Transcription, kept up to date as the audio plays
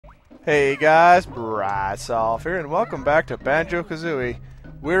Hey guys, Brightsolve here, and welcome back to Banjo-Kazooie.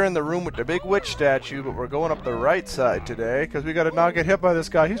 We're in the room with the big witch statue, but we're going up the right side today, because we gotta not get hit by this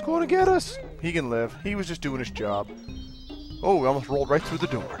guy. He's going to get us! He can live. He was just doing his job. Oh, we almost rolled right through the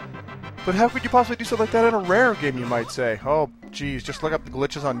door. But how could you possibly do something like that in a rare game, you might say? Oh, geez, just look up the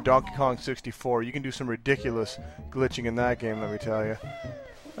glitches on Donkey Kong 64. You can do some ridiculous glitching in that game, let me tell you.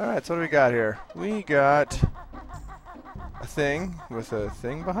 Alright, so what do we got here? We got a thing with a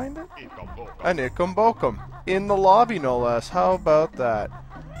thing behind it? An Ikumbokum. In the lobby, no less. How about that?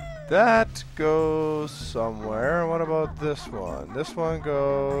 That goes somewhere. What about this one? This one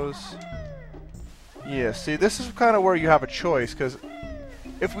goes... Yeah, see, this is kind of where you have a choice, because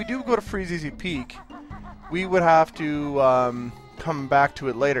if we do go to Freeze Easy Peak, we would have to come back to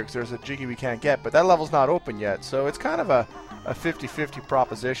it later, because there's a Jiggy we can't get, but that level's not open yet, so it's kind of a 50-50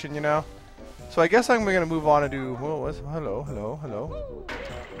 proposition, you know? So I guess I'm going to move on and do... Whoa, hello.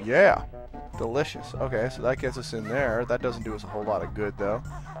 Yeah. Delicious. Okay, so that gets us in there. That doesn't do us a whole lot of good, though.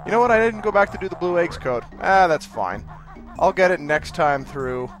 You know what? I didn't go back to do the blue eggs code. Ah, that's fine. I'll get it next time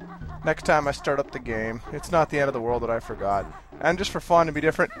through. Next time I start up the game. It's not the end of the world that I forgot. And just for fun to be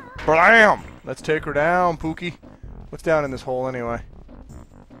different, blam! Let's take her down, Pookie. What's down in this hole, anyway?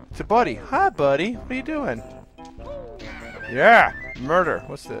 It's a buddy. Hi, buddy. What are you doing? Yeah! Murder.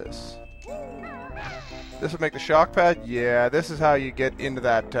 What's this? This would make the shock pad? Yeah, this is how you get into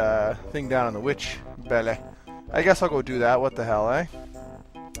that thing down in the witch belly. I guess I'll go do that. What the hell, eh?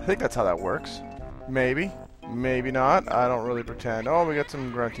 I think that's how that works. Maybe. Maybe not. I don't really pretend. Oh, we got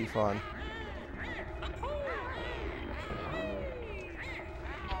some grunty fun.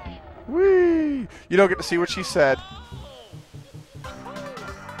 Whee! You don't get to see what she said.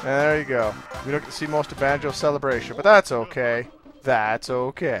 And there you go. We don't get to see most of Banjo's celebration, but that's okay. That's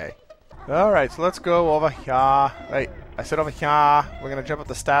okay. Alright, so let's go over here. Wait, I said over here. We're gonna jump up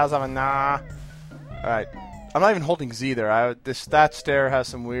the stairs over now. Alright. I'm not even holding Z there. That stair has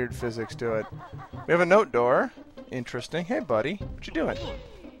some weird physics to it. We have a note door. Interesting. Hey, buddy. What you doing?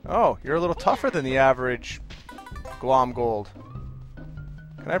 Oh, you're a little tougher than the average Glom Gold.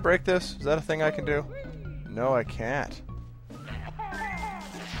 Can I break this? Is that a thing I can do? No, I can't.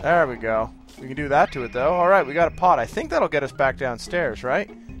 There we go. We can do that to it, though. Alright, we got a pot. I think that'll get us back downstairs, right?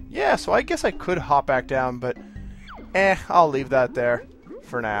 Yeah, so I guess I could hop back down, but I'll leave that there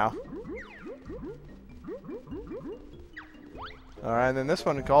for now. Alright, and then this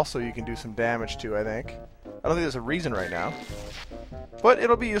one also you can do some damage to, I think. I don't think there's a reason right now. But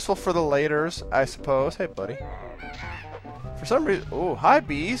it'll be useful for the laters, I suppose. Hey, buddy. For some reason... Oh, hi,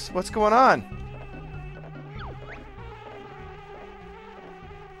 bees. What's going on?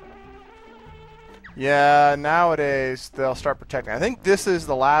 Yeah, nowadays they'll start protecting. I think this is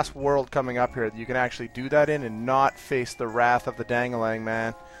the last world coming up here that you can actually do that in and not face the wrath of the Dangalang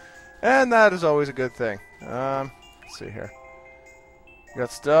Man. And that is always a good thing. Let's see here. We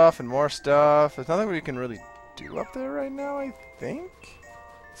got stuff and more stuff. There's nothing we can really do up there right now, I think.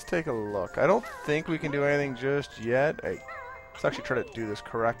 Let's take a look. I don't think we can do anything just yet. Let's actually try to do this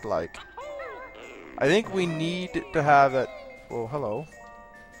correct, like. I think we need to have that... Oh, hello.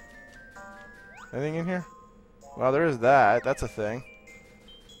 Anything in here? Well, there is that. That's a thing.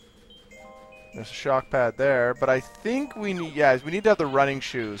 There's a shock pad there. But I think we need... Yeah, we need to have the running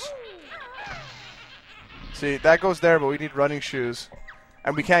shoes. See, that goes there, but we need running shoes.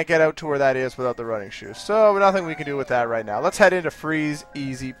 And we can't get out to where that is without the running shoes. So, nothing we can do with that right now. Let's head into Freeze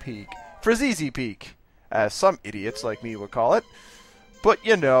Easy Peak. Freeze Easy Peak, as some idiots like me would call it. But,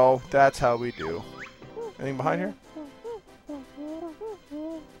 you know, that's how we do. Anything behind here?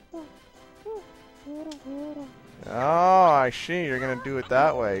 Oh, I see. You're going to do it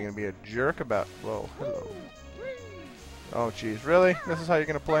that way. You're going to be a jerk about... Whoa, hello. Oh, jeez. Really? This is how you're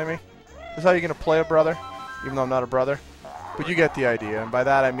going to play me? This is how you're going to play a brother? Even though I'm not a brother? But you get the idea. And by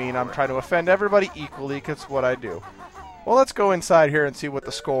that I mean I'm trying to offend everybody equally, because it's what I do. Well, let's go inside here and see what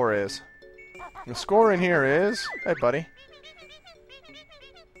the score is. The score in here is... Hey, buddy.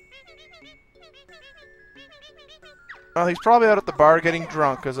 Well, he's probably out at the bar getting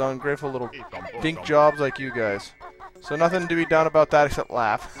drunk, because ungrateful little dink jobs like you guys. So nothing to be done about that except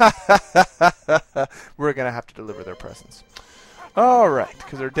laugh. We're going to have to deliver their presents. Alright,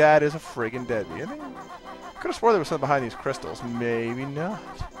 because their dad is a friggin' deadbeat. I could have swore there was something behind these crystals. Maybe not.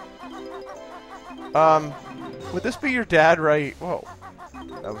 Would this be your dad right... Whoa.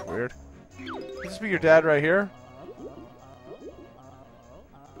 That was weird. Would this be your dad right here?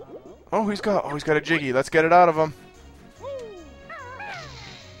 Oh, he's got a Jiggy. Let's get it out of him.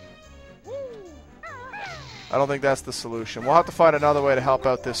 I don't think that's the solution. We'll have to find another way to help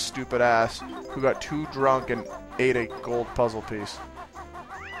out this stupid ass who got too drunk and ate a gold puzzle piece.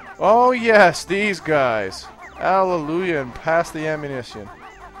 Oh yes, these guys. Hallelujah, and pass the ammunition.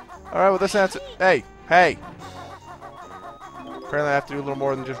 Alright, well this answer... Hey! Hey! Apparently I have to do a little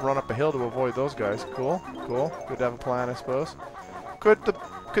more than just run up a hill to avoid those guys. Cool, cool. Good to have a plan, I suppose. Could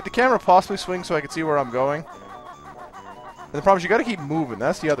the camera possibly swing so I could see where I'm going? And the problem is you gotta keep moving.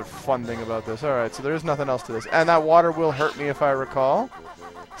 That's the other fun thing about this. Alright, so there's nothing else to this. And that water will hurt me if I recall.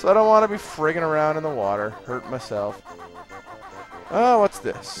 So I don't want to be frigging around in the water. Hurt myself. Oh, what's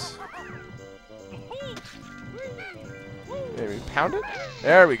this? Maybe pound it?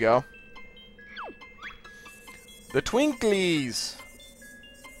 There we go. The Twinklies!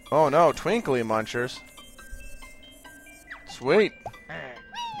 Oh no, Twinkly Munchers. Sweet.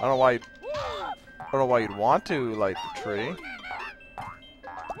 I don't know why you'd want to light the tree.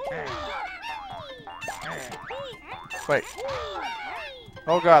 Wait.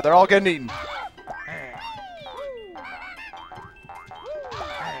 Oh god, they're all getting eaten.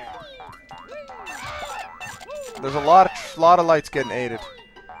 There's a lot of lights getting aided.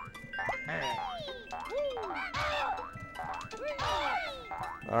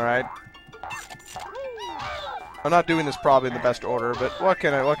 Alright. I'm not doing this probably in the best order, but what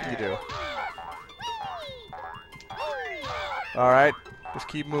can you do? Alright. Just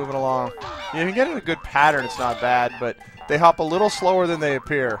keep moving along. Yeah, if you get in a good pattern, it's not bad, but they hop a little slower than they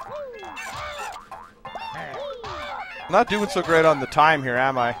appear. I'm not doing so great on the time here,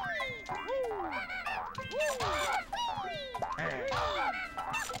 am I?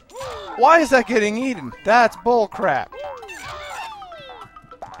 Why is that getting eaten? That's bull crap.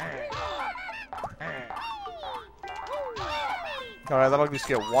 Alright, that'll at least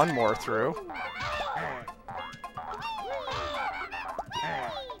get one more through.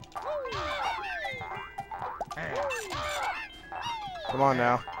 Come on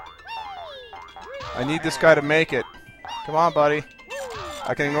now. I need this guy to make it. Come on, buddy.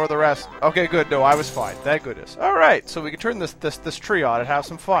 I can ignore the rest. Okay, good. No, I was fine. Thank goodness. Alright, so we can turn this tree on and have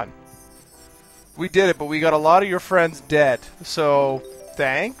some fun. We did it, but we got a lot of your friends dead. So,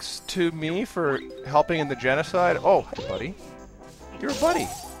 thanks to me for helping in the genocide. Oh, hey, buddy. You're a buddy.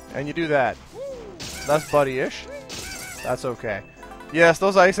 And you do that. That's buddy-ish. That's okay. Yes,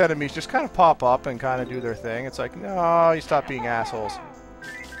 those ice enemies just kind of pop up and kind of do their thing. It's like, no, you stop being assholes.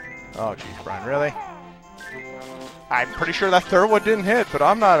 Oh, jeez, Brian, really? I'm pretty sure that third one didn't hit, but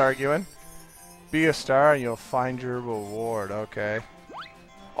I'm not arguing. Be a star and you'll find your reward. Okay.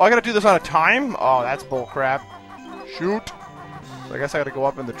 Oh, I gotta do this on a time? Oh, that's bullcrap. Shoot. So I guess I gotta go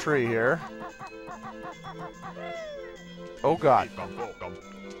up in the tree here. Oh, God.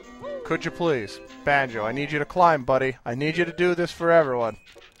 Could you please? Banjo, I need you to climb, buddy. I need you to do this for everyone.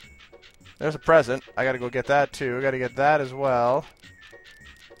 There's a present. I gotta go get that, too. I gotta get that as well.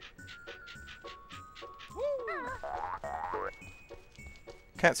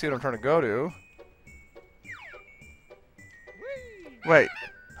 Can't see what I'm trying to go to. Wait.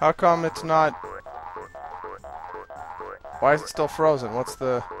 How come it's not... Why is it still frozen? What's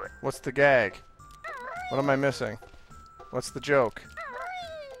the gag? What am I missing? What's the joke?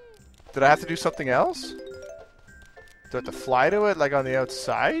 Did I have to do something else? Do I have to fly to it, like on the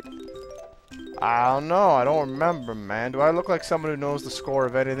outside? I don't know. I don't remember, man. Do I look like someone who knows the score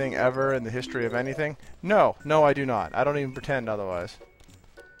of anything ever in the history of anything? No. No, I do not. I don't even pretend otherwise.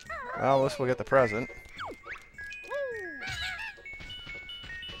 Well, at least we'll get the present.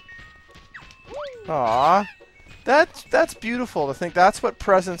 Aww. That's beautiful to think that's what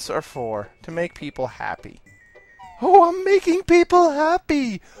presents are for. To make people happy. Oh, I'm making people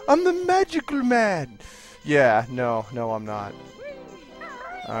happy! I'm the magical man! Yeah, no, I'm not.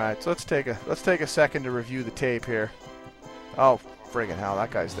 Alright, so let's take a second to review the tape here. Oh, friggin' hell,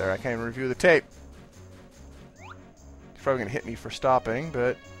 that guy's there. I can't even review the tape. He's probably gonna hit me for stopping,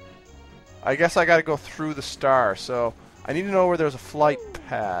 but... I guess I gotta go through the star, so... I need to know where there's a flight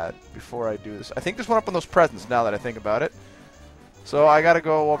pad before I do this. I think there's one up on those presents, now that I think about it. So I gotta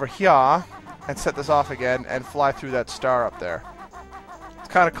go over here... and set this off again and fly through that star up there. It's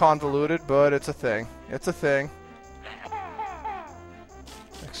kind of convoluted, but it's a thing. It's a thing.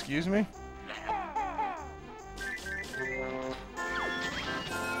 Excuse me?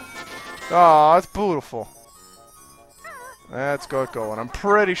 Oh, it's beautiful. Let's go going. I'm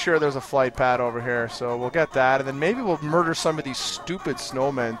pretty sure there's a flight pad over here, so we'll get that, and then maybe we'll murder some of these stupid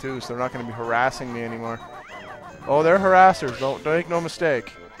snowmen too, so they're not going to be harassing me anymore. Oh, they're harassers. Don't make no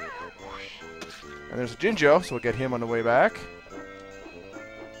mistake. And there's a Jinjo, so we'll get him on the way back.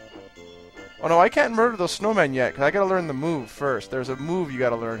 Oh no, I can't murder those snowmen yet, because I gotta learn the move first. There's a move you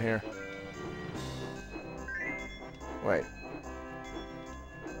gotta learn here. Wait.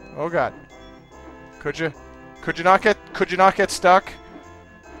 Oh god. Could you not get stuck?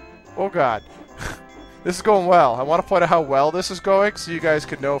 Oh god. This is going well. I want to point out how well this is going so you guys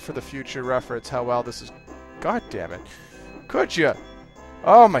could know for the future reference how well this is. God damn it. Could you?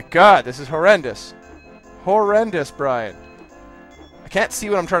 Oh my god, this is horrendous. Horrendous, Brian. I can't see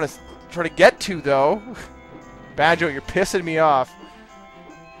what I'm trying to get to though. Banjo, you're pissing me off.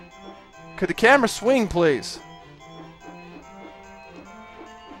 Could the camera swing, please?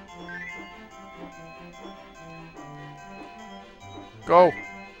 Go.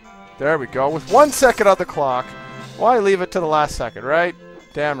 There we go. With 1 second on the clock. Why leave it to the last second, right?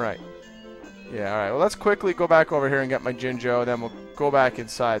 Damn right. Yeah, alright. Well, let's quickly go back over here and get my Jinjo, then we'll go back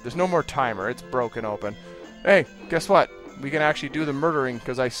inside. There's no more timer. It's broken open. Hey, guess what? We can actually do the murdering,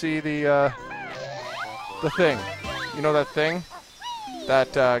 because I see the thing. You know that thing?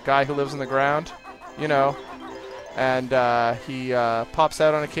 That guy who lives in the ground? You know. And he pops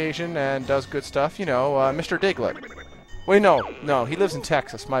out on occasion and does good stuff. You know, Mr. Diglett. Wait, no, he lives in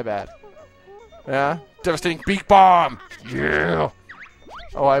Texas. My bad. Yeah, devastating beak bomb. Yeah.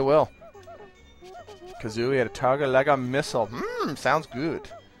 Oh, I will. Kazooie had a target like a missile. Sounds good.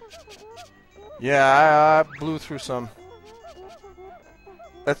 Yeah, I blew through some.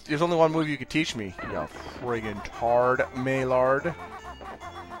 There's only one move you could teach me. You friggin' tard, Maylard.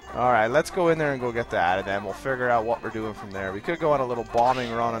 Alright, let's go in there and go get that, and then we'll figure out what we're doing from there. We could go on a little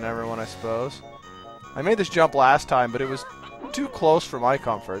bombing run on everyone, I suppose. I made this jump last time, but it was too close for my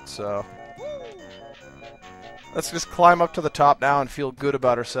comfort, so... Let's just climb up to the top now and feel good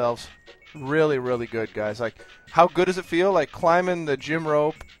about ourselves. Really, really good, guys. Like, how good does it feel? Like, climbing the gym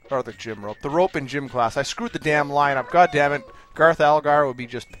rope, or the rope in gym class. I screwed the damn line up. God damn it. Garth Algar would be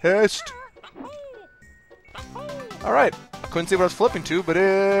just pissed. Alright. I couldn't see what I was flipping to, but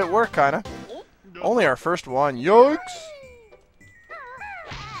it worked, kinda. Only our first one. Yikes!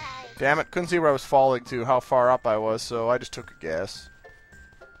 Damn it, couldn't see where I was falling to, how far up I was, so I just took a guess.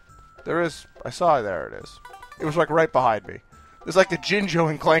 I saw there it is. It was like right behind me. It's like the Jinjo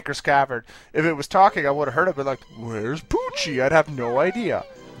in Clanker's Cavern. If it was talking, I would have heard it, but like, where's Poochie? I'd have no idea.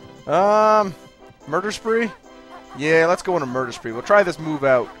 Murder spree? Yeah, let's go on a murder spree. We'll try this move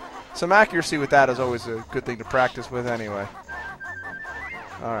out. Some accuracy with that is always a good thing to practice with anyway.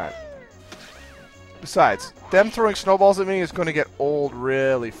 Alright. Besides, them throwing snowballs at me is going to get old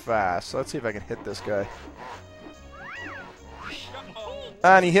really fast. So let's see if I can hit this guy.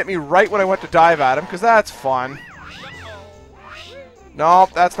 And he hit me right when I went to dive at him, because that's fun.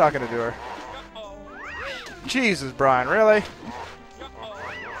 Nope, that's not going to do her. Jesus, Brian, really?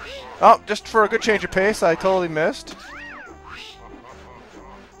 Oh, just for a good change of pace, I totally missed.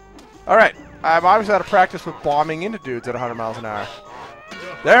 Alright, I'm obviously out of practice with bombing into dudes at 100 miles an hour.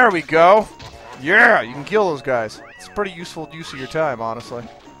 There we go! Yeah, you can kill those guys. It's a pretty useful use of your time, honestly.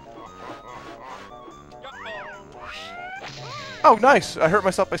 Oh, nice! I hurt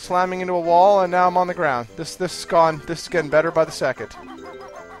myself by slamming into a wall, and now I'm on the ground. This is gone. This is getting better by the second.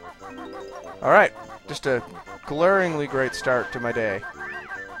 Alright, just a glaringly great start to my day.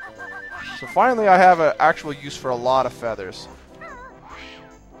 So finally I have an actual use for a lot of feathers.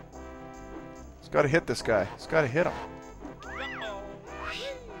 Just gotta hit this guy. Just gotta hit him.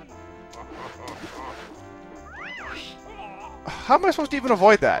 How am I supposed to even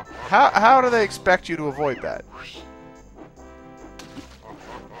avoid that? How do they expect you to avoid that?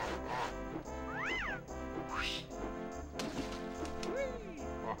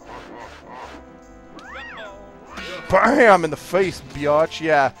 Bam! In the face, biatch.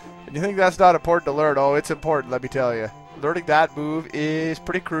 Yeah. And you think that's not important to learn? Oh, it's important, let me tell you. Learning that move is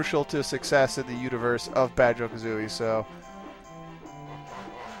pretty crucial to success in the universe of Banjo-Kazooie, so...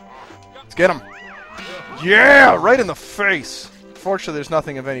 Let's get him! Yeah! Right in the face! Fortunately, there's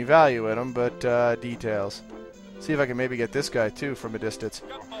nothing of any value in him, but details. See if I can maybe get this guy, too, from a distance.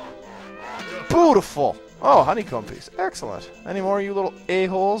 Beautiful! Oh, honeycomb piece. Excellent. Any more of you little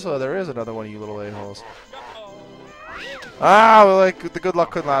a-holes? Oh, there is another one of you little a-holes. Ah, well, like, the good luck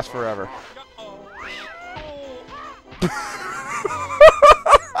couldn't last forever.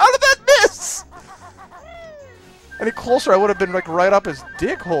 How did that miss? Any closer, I would have been, like, right up his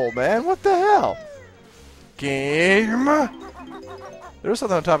dick hole, man. What the hell? Game. There's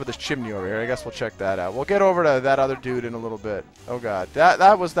something on top of this chimney over here. I guess we'll check that out. We'll get over to that other dude in a little bit. Oh, God. That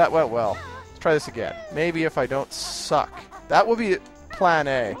went well. Let's try this again. Maybe if I don't suck. That will be plan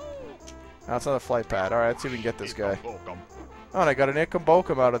A. That's another flight pad. Alright, let's see if we can get this guy. Oh, and I got an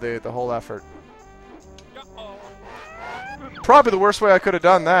Ikambokum out of the whole effort. Probably the worst way I could have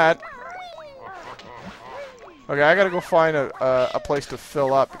done that. Okay, I gotta go find a place to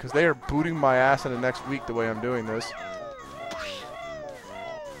fill up, because they are booting my ass in the next week the way I'm doing this.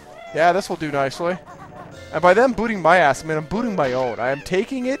 Yeah, this will do nicely. And by them booting my ass, I mean I'm booting my own. I am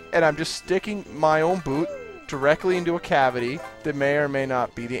taking it and I'm just sticking my own boot directly into a cavity that may or may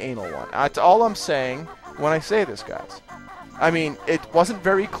not be the anal one. That's all I'm saying when I say this, guys. I mean, it wasn't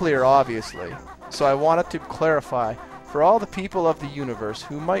very clear, obviously. So I wanted to clarify for all the people of the universe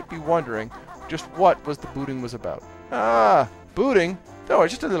who might be wondering just what was the booting was about. Ah, booting? No,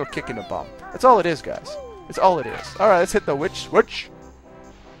 it's just a little kick in the bum. That's all it is, guys. It's all it is. Alright, let's hit the witch switch.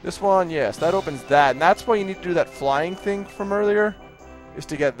 This one, yes, that opens that. And that's why you need to do that flying thing from earlier, is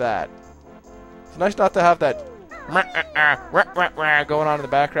to get that. It's nice not to have that going on in the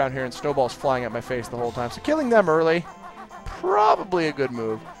background here and snowballs flying at my face the whole time. So killing them early, probably a good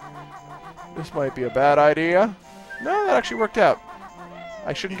move. This might be a bad idea. No, that actually worked out.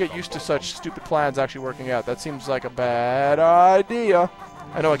 I shouldn't get used to such stupid plans actually working out. That seems like a bad idea.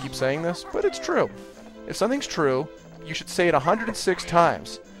 I know I keep saying this, but it's true. If something's true, you should say it 106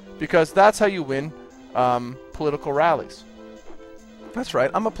 times. Because that's how you win political rallies. That's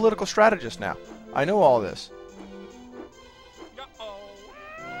right, I'm a political strategist now. I know all this.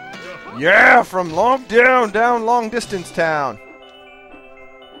 Yeah, from down long distance town.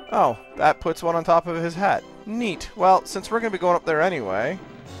 Oh, that puts one on top of his hat. Neat. Well, since we're going to be going up there anyway,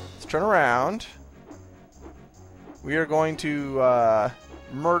 let's turn around. We are going to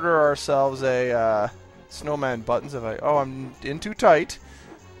murder ourselves a snowman buttons. Oh, I'm in too tight.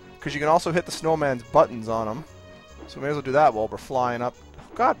 Because you can also hit the snowman's buttons on them. So we may as well do that while we're flying up.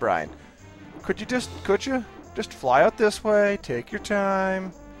 Oh, God, Brian. Could you just fly out this way, take your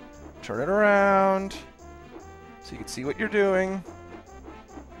time, turn it around, so you can see what you're doing.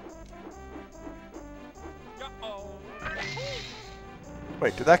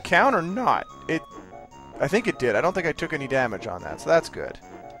 Wait, did that count or not? I think it did. I don't think I took any damage on that, so that's good.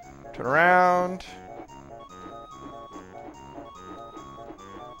 Turn around.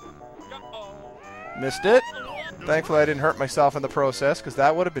 Missed it. Thankfully I didn't hurt myself in the process, because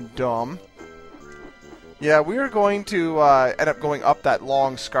that would have been dumb. Yeah, we are going to end up going up that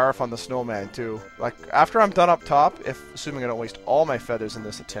long scarf on the snowman, too. Like, after I'm done up top, assuming I don't waste all my feathers in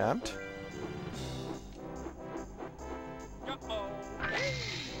this attempt.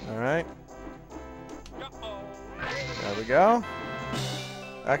 Alright. There we go.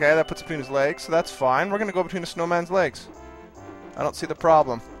 Okay, that puts it between his legs, so that's fine. We're going to go between the snowman's legs. I don't see the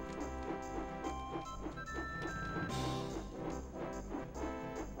problem.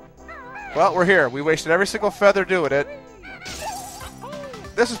 Well, we're here. We wasted every single feather doing it.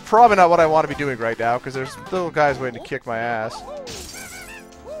 This is probably not what I want to be doing right now, because there's little guys waiting to kick my ass.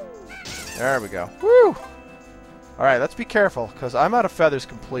 There we go. Woo! Alright, let's be careful, because I'm out of feathers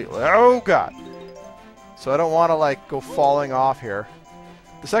completely. Oh, God! So I don't want to, like, go falling off here.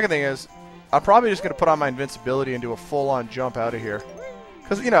 The second thing is, I'm probably just going to put on my invincibility and do a full-on jump out of here.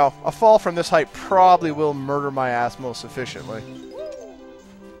 Because, you know, a fall from this height probably will murder my ass most efficiently.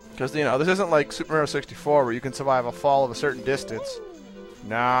 Because, you know, this isn't like Super Mario 64 where you can survive a fall of a certain distance.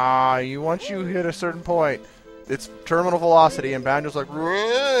 Nah, once you hit a certain point, it's terminal velocity, and Banjo's like,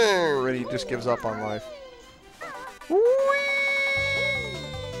 and he just gives up on life.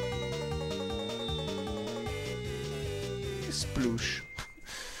 Sploosh.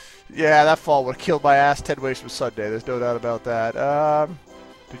 Yeah, that fall would have killed my ass 10 ways from Sunday. There's no doubt about that.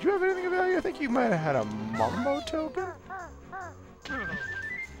 Did you have anything of value? I think you might have had a Mumbo token.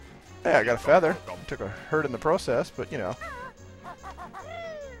 Yeah, I got a feather. Took a hurt in the process, but you know,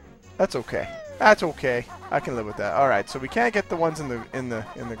 that's okay. That's okay. I can live with that. All right, so we can't get the ones in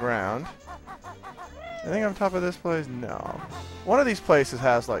the ground. I think on top of this place, no. One of these places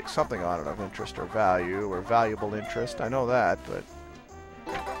has like something on it of interest or value or valuable interest. I know that, but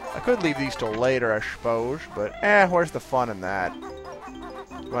I could leave these till later, I suppose. But where's the fun in that?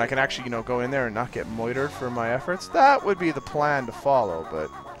 When I can actually, you know, go in there and not get moitered for my efforts. That would be the plan to follow, but.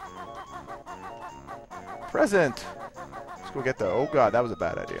 Present! Let's go get the... Oh god, that was a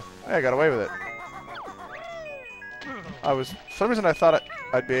bad idea. Hey, I got away with it. For some reason I thought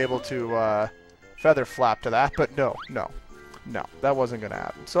I'd be able to feather flap to that, but no, that wasn't going to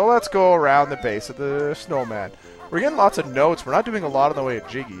happen. So let's go around the base of the snowman. We're getting lots of notes. We're not doing a lot in the way of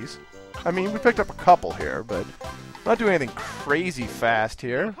jiggies. I mean, we picked up a couple here, but we're not doing anything crazy fast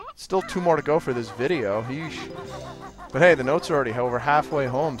here. Still 2 more to go for this video. Yeesh. But hey, the notes are already over halfway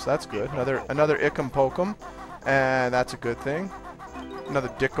home, so that's good. Another Ickum Pokum, and that's a good thing. Another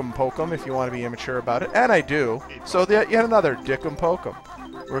Dickum Pokum if you want to be immature about it, and I do. So yet another Dickum Pokum.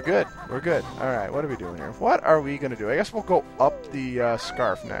 We're good. We're good. All right, what are we doing here? What are we going to do? I guess we'll go up the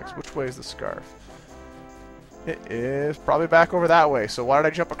scarf next. Which way is the scarf? It is probably back over that way. So why did I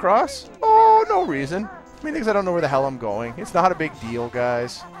jump across? Oh, no reason. I mean, because I don't know where the hell I'm going. It's not a big deal,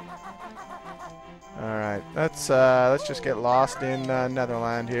 guys. Alright, let's just get lost in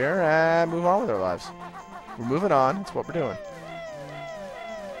Netherland here and move on with our lives. We're moving on. That's what we're doing.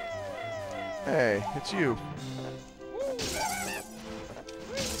 Hey, it's you.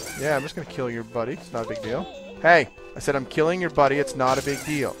 Yeah, I'm just going to kill your buddy. It's not a big deal. Hey, I said I'm killing your buddy. It's not a big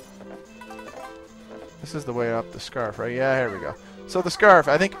deal. This is the way up the scarf, right? Yeah, here we go. So the scarf,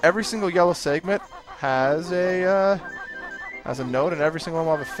 I think every single yellow segment has a note, and every single one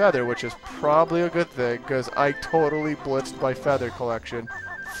will have a feather, which is probably a good thing, because I totally blitzed my feather collection.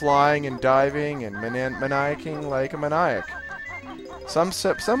 Flying and diving and maniacing like a maniac. Some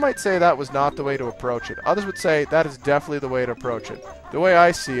might say that was not the way to approach it. Others would say that is definitely the way to approach it. The way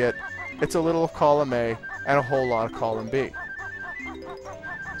I see it, it's a little of column A and a whole lot of column B.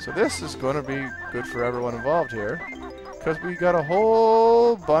 So this is going to be good for everyone involved here, because we got a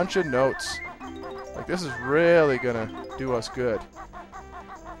whole bunch of notes. Like, this is really going to do us good.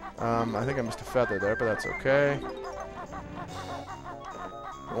 I think I missed a feather there, but that's okay.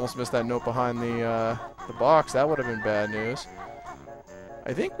 Almost missed that note behind the box. That would have been bad news.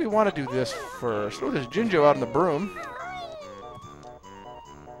 I think we want to do this first. Oh, there's Jinjo out on the broom.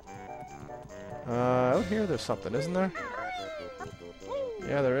 Out here there's something, isn't there?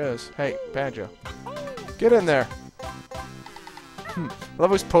 Yeah, there is. Hey, Banjo. Get in there. I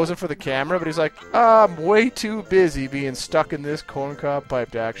love he's posing for the camera, but he's like, I'm way too busy being stuck in this corncob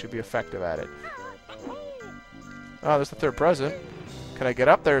pipe to actually be effective at it. Oh, there's the third present. Can I get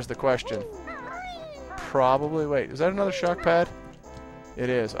up there is the question. Probably. Wait, is that another shock pad? It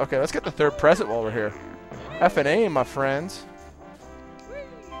is. Okay, let's get the third present while we're here. F and A, my friends.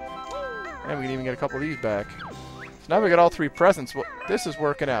 And we can even get a couple of these back. So now we got all three presents. Well, this is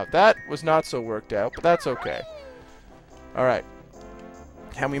working out. That was not so worked out, but that's okay. Alright.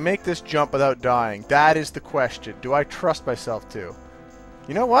 Can we make this jump without dying? That is the question. Do I trust myself to?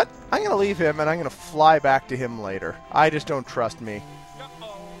 You know what? I'm going to leave him and I'm going to fly back to him later. I just don't trust me.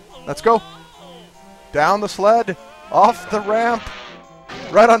 Let's go. Down the sled. Off the ramp.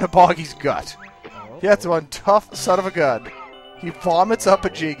 Right onto Boggy's gut. That's one tough son of a gun. He vomits up a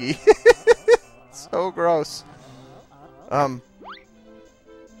Jiggy. So gross. Don't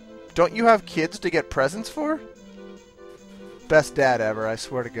you have kids to get presents for? Best dad ever, I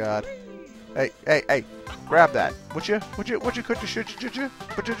swear to God. Hey, grab that. Would you? Should you?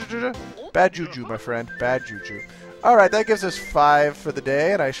 Bad juju, my friend. Bad juju. Alright, that gives us 5 for the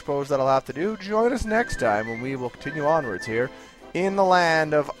day, and I suppose that'll have to do. Join us next time when we will continue onwards here in the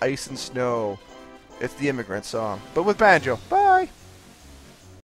land of ice and snow. It's the immigrant song, but with Banjo. Bye!